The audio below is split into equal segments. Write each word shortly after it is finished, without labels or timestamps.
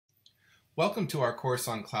Welcome to our course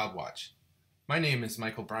on Cloudwatch. My name is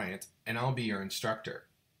Michael Bryant, and I'll be your instructor.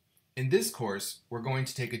 In this course, we're going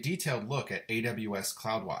to take a detailed look at AWS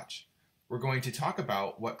Cloudwatch. We're going to talk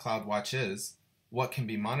about what Cloudwatch is, what can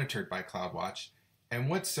be monitored by Cloudwatch, and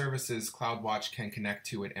what services Cloudwatch can connect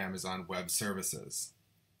to in Amazon Web Services.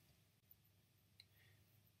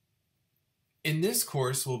 In this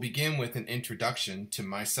course, we'll begin with an introduction to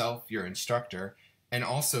myself, your instructor, and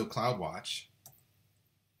also Cloudwatch.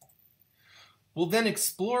 We'll then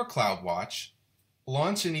explore Cloudwatch,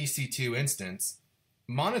 launch an EC2 instance,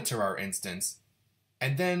 monitor our instance,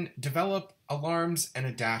 and then develop alarms and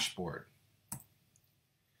a dashboard.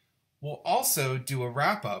 We'll also do a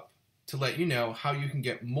wrap-up to let you know how you can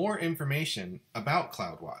get more information about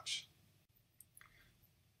Cloudwatch.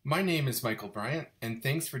 My name is Michael Bryant, and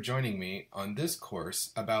thanks for joining me on this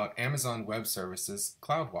course about Amazon Web Services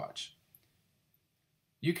Cloudwatch.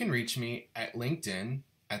 You can reach me at LinkedIn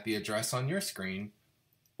at the address on your screen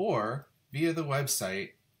or via the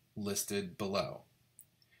website listed below.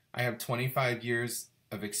 I have 25 years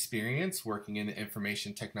of experience working in the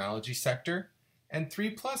information technology sector and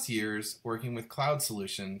 3+ years working with cloud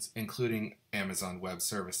solutions, including Amazon Web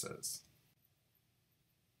Services.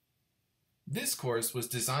 This course was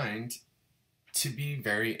designed to be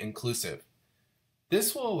very inclusive.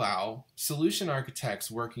 This will allow solution architects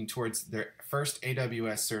working towards their first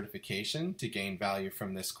AWS certification to gain value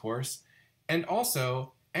from this course, and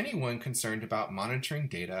also anyone concerned about monitoring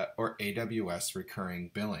data or AWS recurring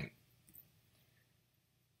billing.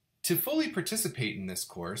 To fully participate in this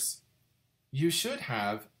course, you should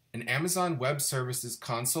have an Amazon Web Services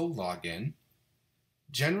console login,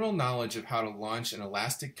 general knowledge of how to launch an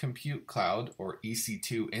Elastic Compute Cloud or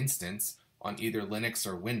EC2 instance on either Linux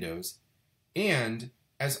or Windows, and,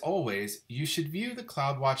 as always, you should view the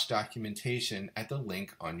Cloudwatch documentation at the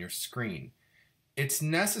link on your screen. It's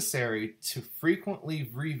necessary to frequently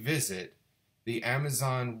revisit the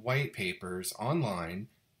Amazon white papers online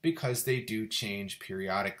because they do change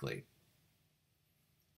periodically.